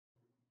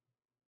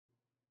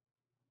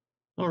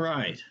All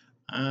right,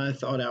 I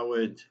thought I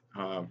would,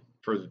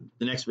 for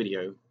the next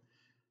video,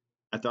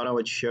 I thought I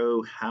would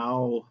show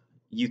how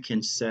you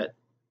can set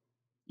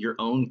your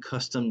own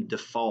custom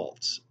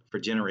defaults for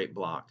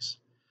GenerateBlocks.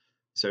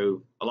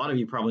 So a lot of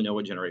you probably know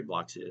what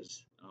GenerateBlocks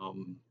is.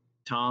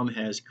 Tom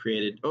has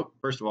created,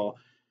 first of all,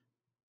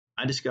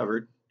 I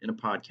discovered in a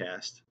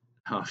podcast,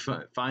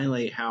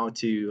 finally how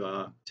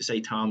to say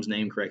Tom's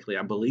name correctly.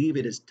 I believe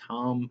it is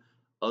Tom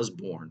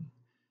Usborne.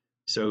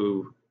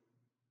 So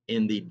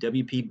in the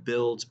WP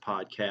Builds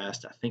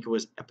podcast, I think it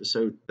was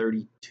episode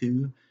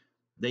 32,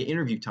 they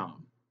interviewed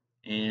Tom.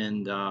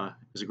 And it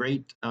was a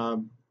great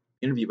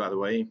interview, by the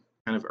way,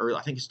 kind of early.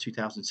 I think it's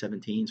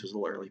 2017, so it was a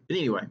little early. But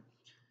anyway,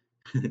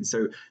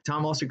 so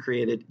Tom also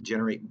created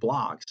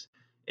GenerateBlocks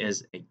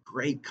as a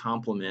great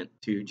complement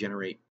to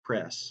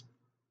GeneratePress.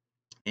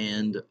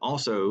 And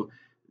also,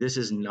 this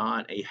is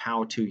not a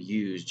how to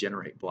use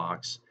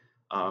GenerateBlocks.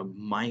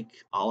 Mike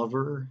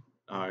Oliver,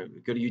 go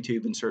to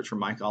YouTube and search for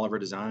Mike Oliver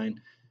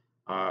Design.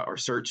 Or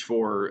search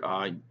for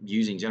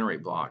using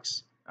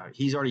GenerateBlocks.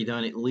 He's already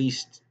done at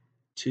least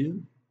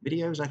 2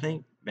 videos, I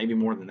think, maybe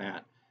more than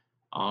that,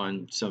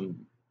 on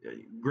some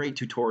great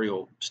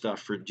tutorial stuff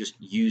for just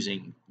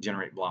using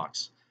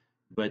GenerateBlocks.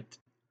 But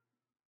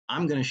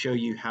I'm going to show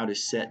you how to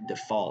set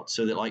defaults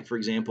so that, like, for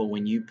example,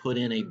 when you put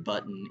in a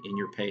button in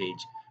your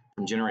page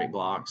from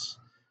GenerateBlocks,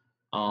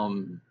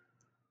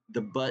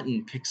 the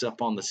button picks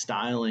up on the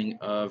styling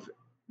of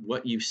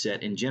what you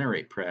set in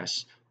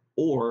GeneratePress,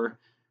 or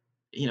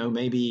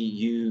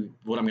maybe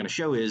what I'm going to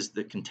show is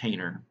the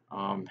container,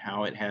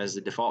 how it has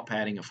the default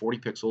padding of 40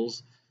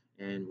 pixels,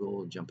 and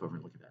we'll jump over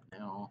and look at that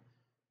now.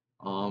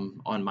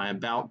 On my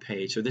about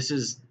page, so this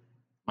is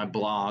my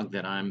blog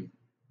that I'm,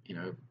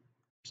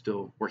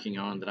 still working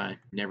on, that I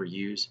never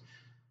use,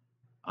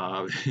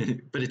 but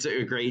it's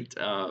a great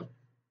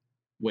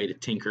way to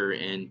tinker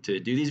and to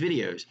do these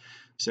videos.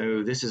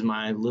 So this is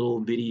my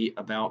little bitty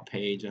about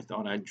page. I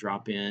thought I'd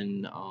drop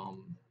in.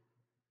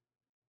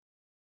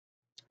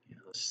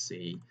 Let's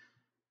see.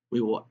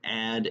 We will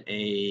add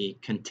a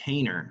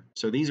container.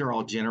 So these are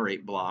all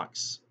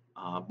GenerateBlocks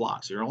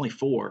blocks. There are only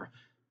 4,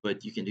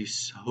 but you can do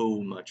so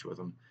much with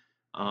them.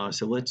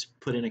 So let's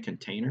put in a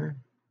container,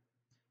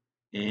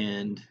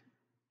 and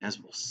as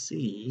we'll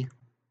see,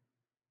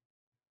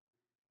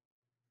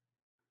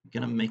 I'm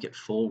gonna make it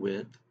full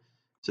width.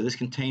 So this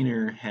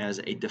container has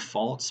a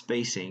default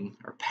spacing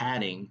or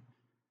padding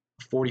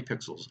of 40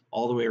 pixels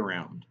all the way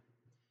around.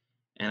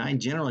 And I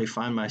generally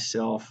find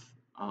myself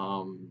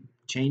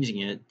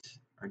changing it,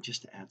 or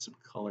just to add some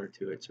color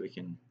to it so we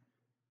can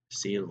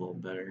see it a little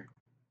better.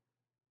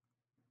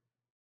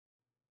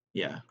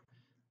 Yeah.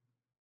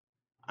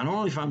 I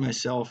normally find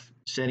myself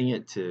setting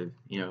it to,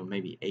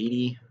 maybe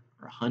 80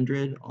 or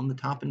 100 on the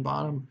top and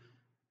bottom.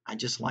 I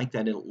just like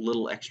that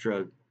little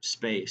extra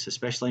space,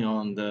 especially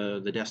on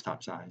the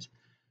desktop size.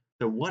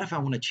 So what if I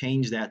want to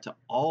change that to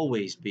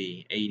always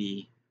be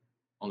 80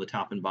 on the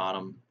top and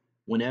bottom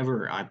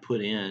whenever I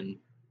put in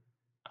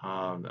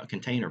a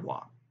container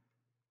block?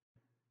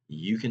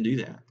 You can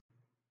do that.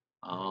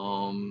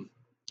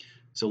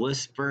 So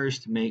let's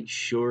first make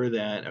sure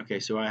that, okay,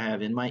 so I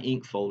have in my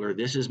ink folder,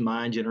 this is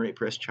my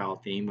GeneratePress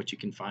child theme, which you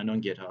can find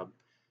on GitHub.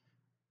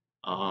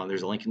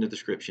 There's a link in the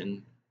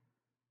description.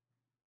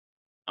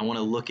 I want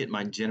to look at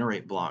my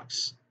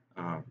GenerateBlocks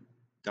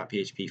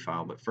 .php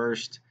file, but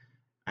first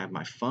I have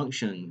my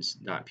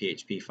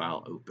functions.php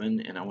file open,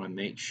 and I want to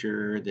make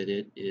sure that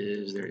it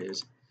is, there it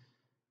is.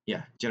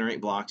 Yeah,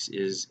 GenerateBlocks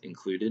is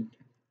included.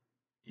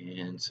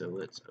 And so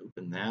let's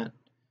open that.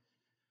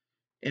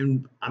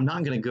 And I'm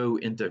not going to go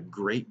into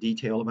great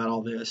detail about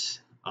all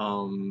this.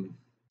 I'll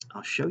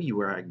show you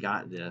where I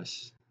got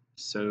this.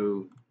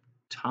 So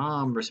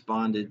Tom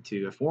responded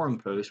to a forum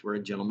post where a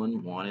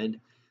gentleman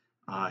wanted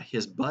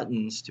his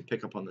buttons to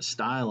pick up on the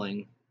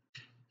styling.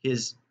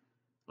 Let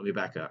me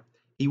back up.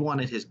 He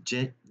wanted his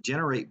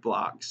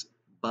GenerateBlocks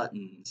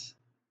buttons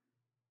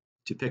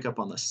to pick up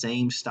on the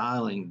same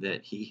styling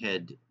that he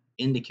had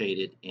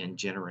indicated in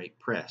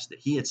GeneratePress, that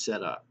he had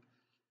set up.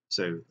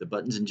 So the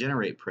buttons in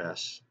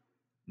GeneratePress,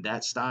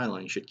 that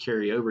styling should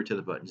carry over to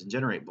the buttons in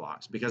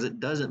GenerateBlocks, because it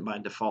doesn't by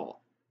default.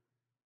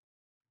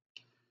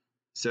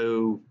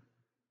 So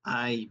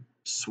I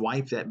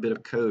swiped that bit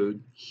of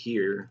code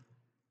here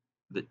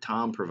that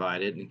Tom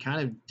provided and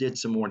kind of did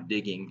some more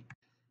digging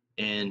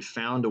and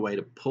found a way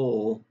to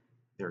pull.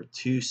 There are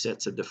 2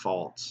 sets of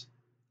defaults.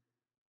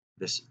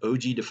 This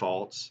OG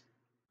defaults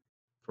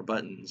for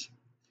buttons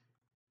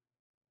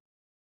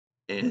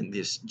and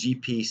this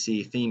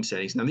GPC theme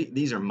settings. Now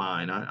these are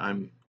mine.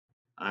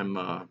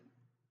 I'm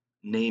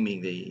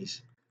naming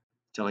these,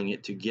 telling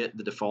it to get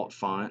the default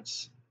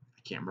fonts.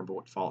 I can't remember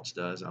what fonts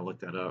does. I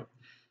looked that up.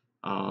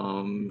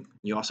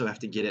 You also have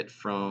to get it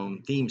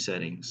from theme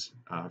settings.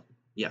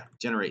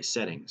 Generate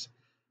settings.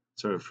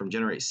 So from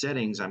generate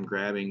settings, I'm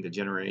grabbing the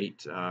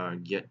generate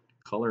get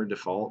color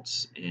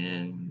defaults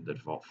and the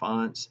default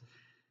fonts.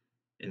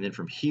 And then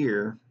from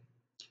here,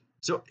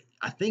 so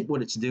I think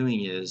what it's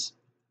doing is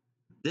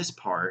this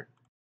part,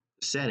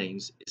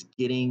 settings, is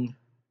getting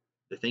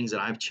the things that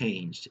I've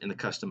changed in the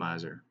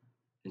customizer.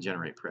 in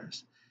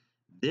GeneratePress.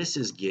 This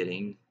is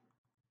getting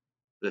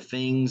the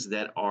things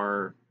that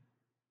are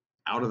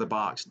out of the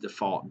box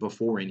default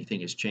before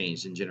anything is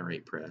changed in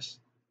GeneratePress,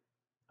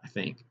 I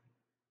think.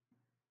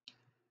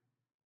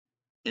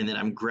 And then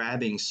I'm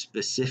grabbing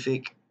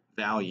specific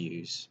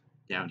values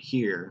down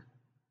here,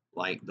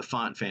 like the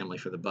font family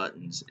for the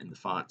buttons and the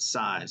font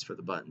size for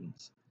the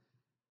buttons.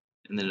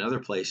 And then in other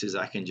places,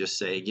 I can just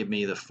say, give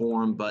me the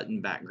form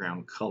button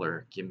background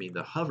color, give me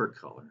the hover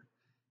color,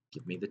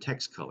 give me the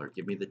text color,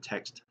 give me the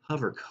text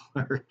hover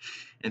color,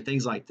 and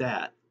things like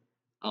that.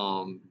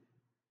 And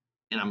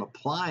I'm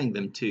applying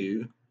them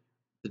to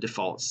the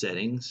default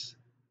settings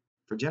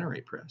for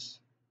GeneratePress.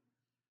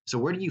 So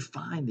where do you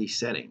find these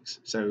settings?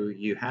 So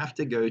you have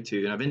to go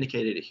to, and I've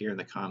indicated it here in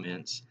the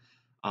comments.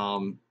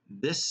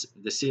 The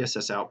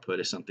CSS output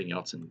is something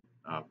else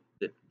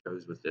that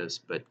goes with this,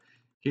 but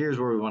here's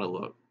where we want to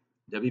look.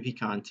 WP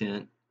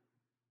content,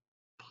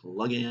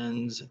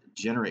 plugins,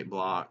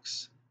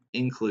 GenerateBlocks,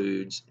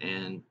 includes,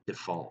 and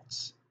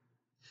defaults.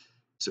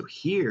 So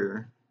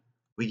here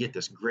we get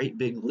this great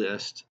big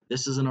list.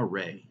 This is an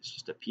array. It's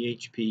just a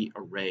PHP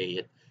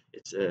array.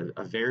 It's a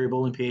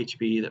variable in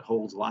PHP that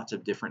holds lots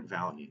of different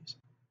values.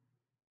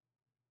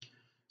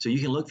 So you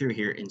can look through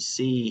here and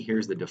see,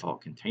 here's the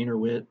default container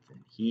width, and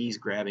he's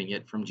grabbing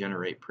it from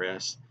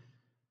GeneratePress,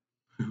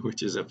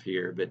 which is up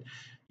here. But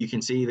you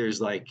can see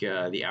there's like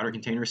the outer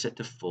container is set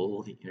to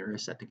full, the inner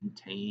is set to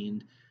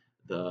contained,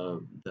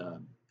 the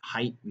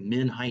height,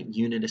 min height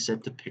unit is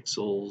set to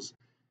pixels,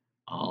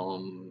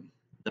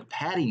 the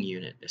padding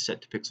unit is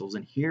set to pixels,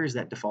 and here's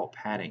that default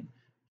padding,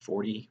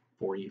 40,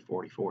 40,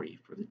 40, 40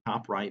 for the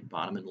top, right,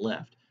 bottom, and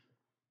left.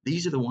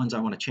 These are the ones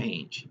I want to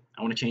change.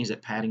 I want to change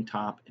that padding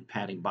top and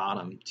padding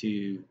bottom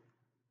to,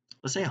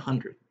 let's say,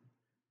 100.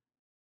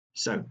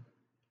 So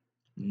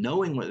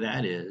knowing what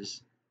that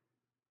is,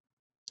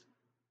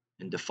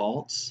 in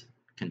defaults,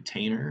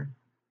 container,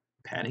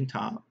 padding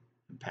top,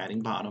 and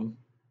padding bottom,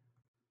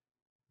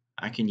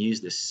 I can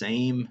use the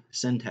same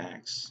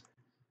syntax.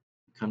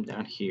 Come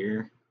down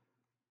here,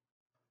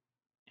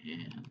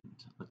 and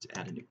let's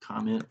add a new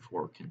comment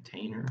for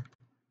container.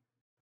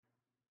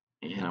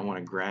 And I want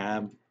to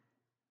grab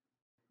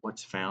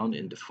what's found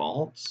in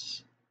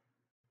defaults,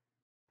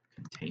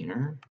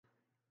 container.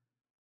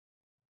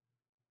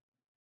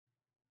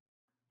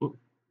 Whoop.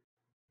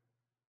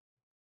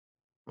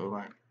 Oh,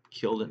 I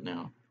killed it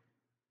now.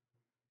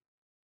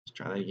 Let's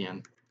try that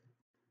again.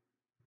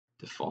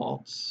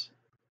 Defaults,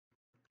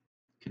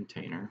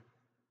 container.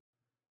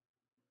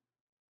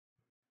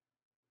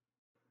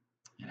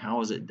 And how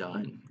was it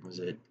done? Was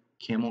it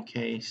camel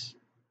case?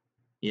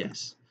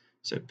 Yes.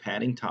 So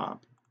padding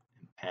top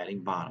and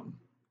padding bottom.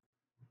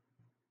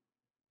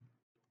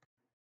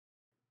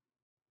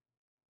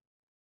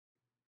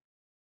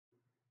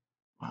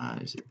 Why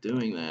is it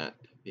doing that?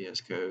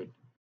 VS Code.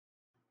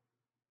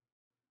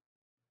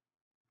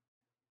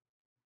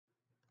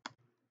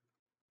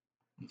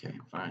 Okay,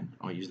 fine.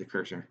 I'll use the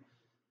cursor.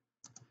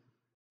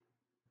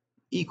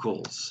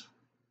 Equals.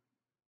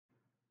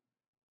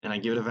 And I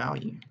give it a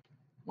value,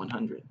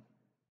 100.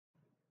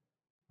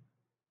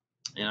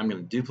 And I'm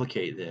going to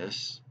duplicate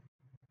this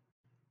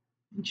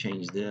and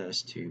change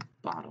this to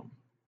bottom.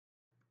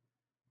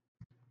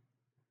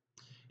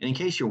 And in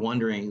case you're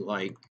wondering,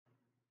 like,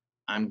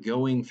 I'm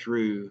going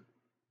through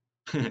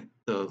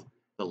the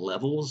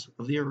levels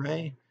of the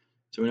array.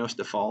 So we know it's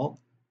default,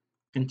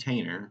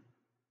 container,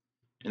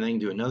 and then I can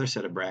do another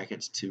set of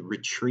brackets to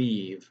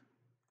retrieve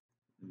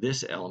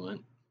this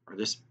element or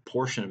this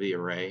portion of the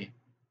array,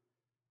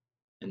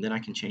 and then I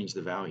can change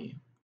the value.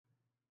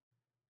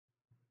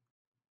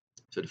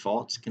 So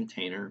defaults,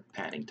 container,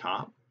 padding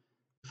top,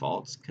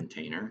 defaults,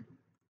 container,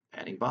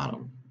 padding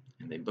bottom,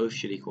 and they both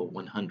should equal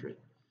 100.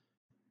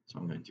 So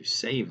I'm going to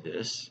save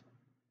this.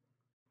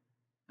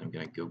 I'm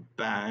going to go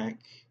back.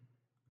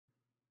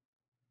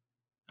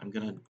 I'm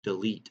going to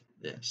delete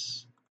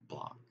this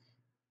block.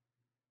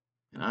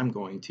 And I'm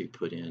going to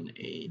put in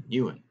a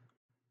new one.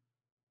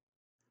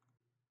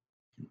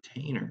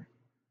 Container.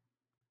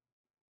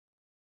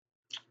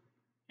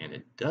 And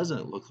it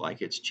doesn't look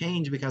like it's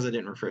changed because I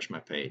didn't refresh my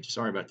page.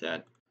 Sorry about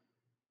that.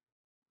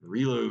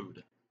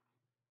 Reload.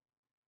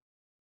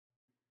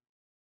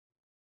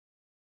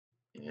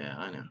 Yeah,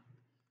 I know.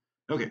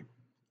 Okay,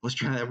 let's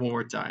try that one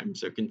more time.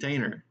 So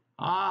container.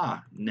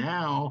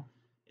 Now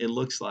it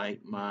looks like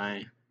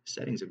my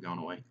settings have gone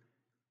away.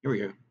 Here we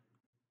go.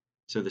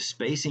 So the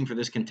spacing for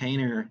this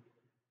container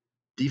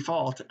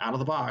default out of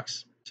the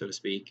box, so to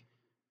speak,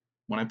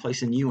 when I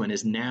place a new one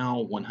is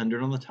now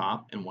 100 on the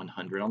top and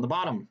 100 on the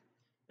bottom.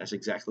 That's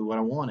exactly what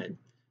I wanted.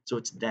 So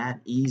it's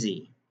that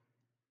easy.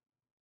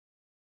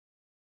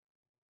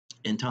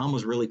 And Tom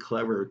was really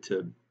clever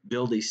to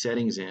build these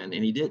settings in,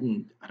 and he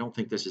didn't, I don't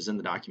think this is in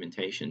the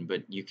documentation,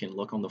 but you can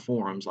look on the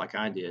forums like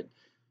I did,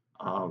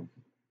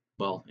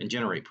 well, in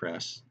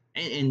GeneratePress,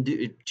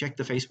 and check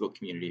the Facebook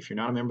community. If you're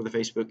not a member of the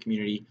Facebook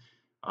community,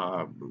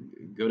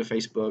 go to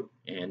Facebook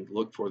and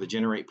look for the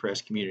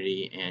GeneratePress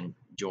community and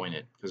join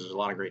it, because there's a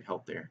lot of great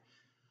help there.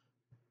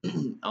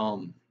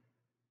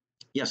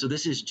 Yeah, so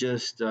this is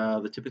just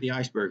the tip of the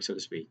iceberg, so to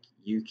speak.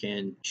 You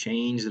can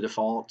change the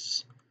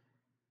defaults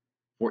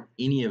for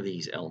any of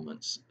these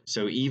elements.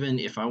 So even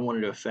if I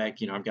wanted to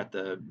affect, I've got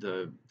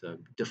the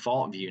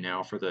default view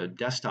now for the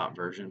desktop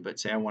version, but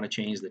say I want to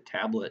change the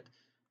tablet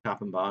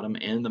top and bottom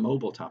and the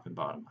mobile top and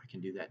bottom, I can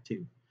do that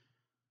too.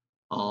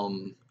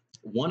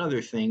 One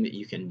other thing that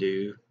you can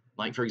do,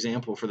 like for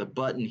example, for the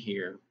button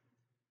here,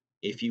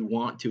 if you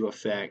want to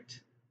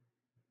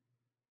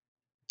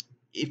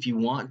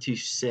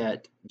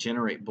set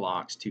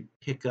GenerateBlocks to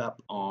pick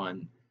up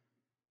on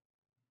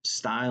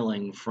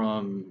styling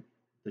from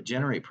the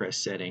GeneratePress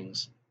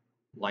settings,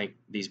 like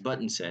these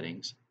button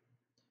settings,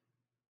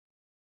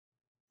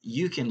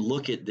 you can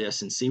look at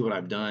this and see what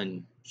I've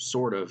done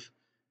sort of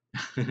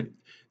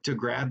to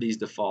grab these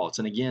defaults.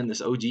 And again,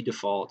 this OG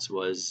defaults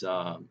was,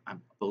 I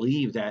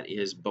believe that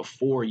is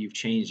before you've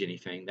changed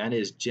anything. That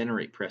is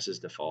GeneratePress's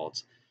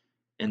defaults.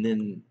 And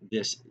then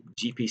this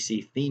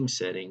GPC theme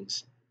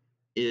settings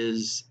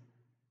is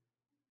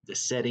the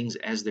settings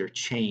as they're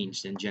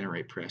changed in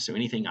GeneratePress. So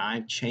anything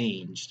I've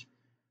changed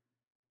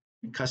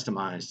and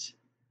customized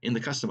in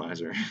the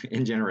customizer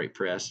in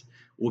GeneratePress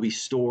will be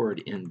stored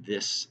in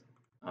this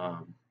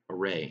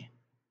array,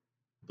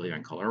 I believe I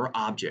can call it, or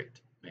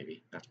object,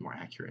 maybe that's more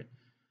accurate.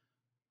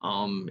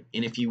 And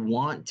if you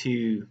want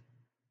to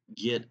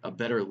get a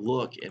better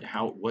look at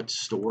what's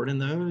stored in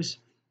those,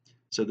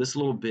 so this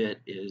little bit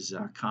is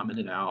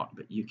commented out,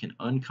 but you can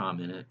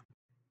uncomment it,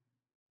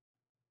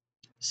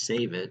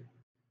 save it,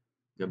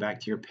 go back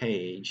to your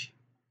page,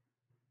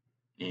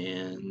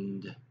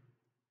 and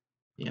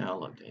yeah,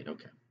 I'll update,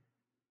 okay.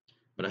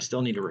 But I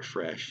still need to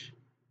refresh.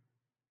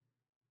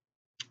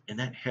 And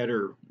that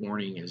header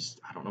warning is,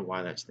 I don't know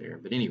why that's there,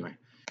 but anyway,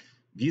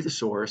 view the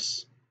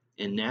source,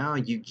 and now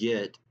you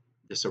get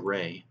this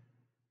array,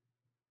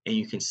 and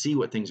you can see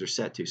what things are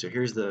set to. So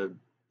here's the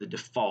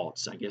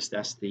defaults. I guess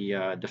that's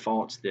the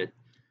defaults that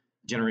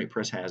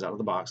GeneratePress has out of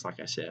the box, like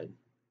I said.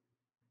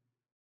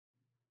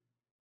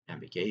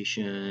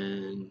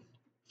 Navigation,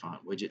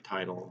 font widget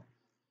title.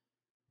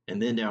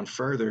 And then down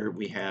further,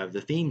 we have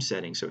the theme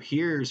setting. So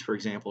here's, for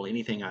example,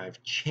 anything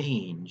I've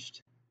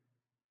changed.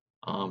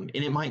 And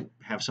it might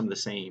have some of the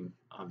same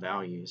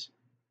values.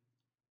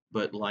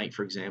 But like,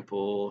 for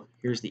example,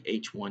 here's the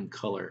H1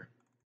 color,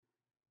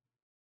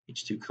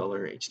 H2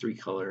 color, H3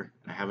 color,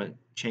 and I haven't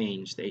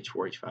changed the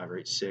H4, H5, or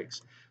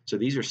H6. So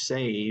these are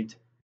saved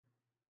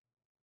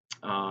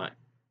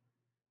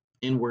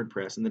in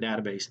WordPress in the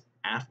database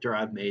after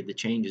I've made the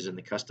changes in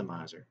the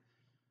customizer.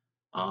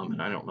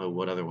 And I don't know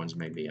what other ones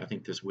may be. I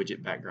think this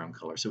widget background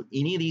color. So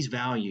any of these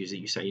values that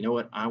you say, you know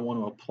what, I want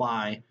to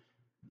apply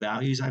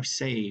values I've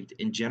saved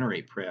in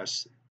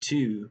GeneratePress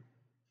to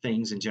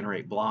things in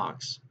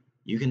GenerateBlocks,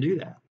 you can do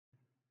that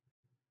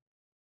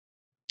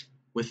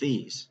with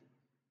these.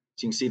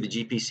 So you can see the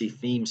GPC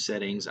theme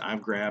settings.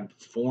 I've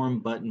grabbed form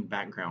button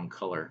background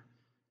color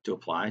to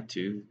apply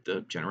to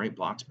the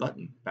GenerateBlocks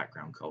button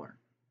background color.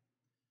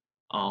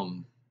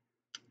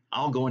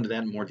 I'll go into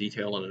that in more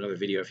detail in another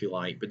video if you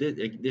like, but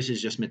this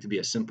is just meant to be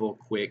a simple,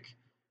 quick,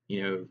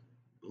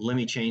 let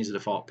me change the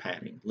default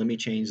padding. Let me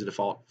change the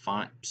default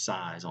font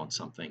size on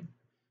something,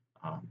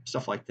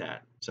 stuff like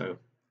that. So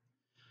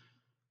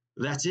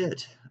that's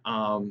it.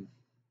 I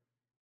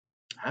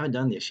haven't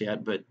done this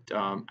yet, but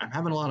I'm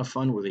having a lot of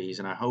fun with these,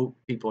 and I hope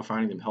people are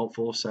finding them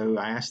helpful. So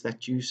I ask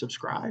that you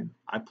subscribe.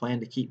 I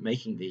plan to keep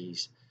making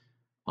these.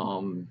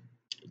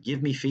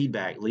 Give me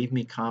feedback. Leave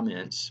me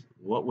comments.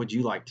 What would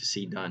you like to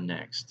see done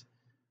next?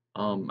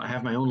 I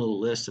have my own little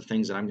list of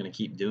things that I'm going to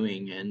keep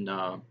doing,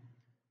 and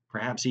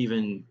perhaps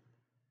even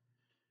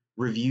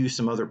review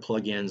some other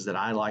plugins that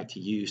I like to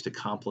use to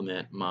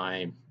complement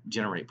my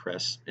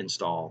GeneratePress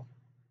install.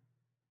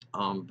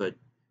 But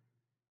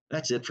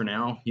that's it for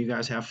now. You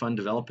guys have fun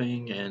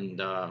developing, and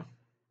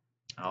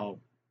I'll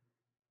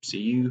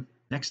see you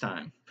next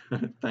time.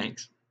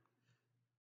 Thanks.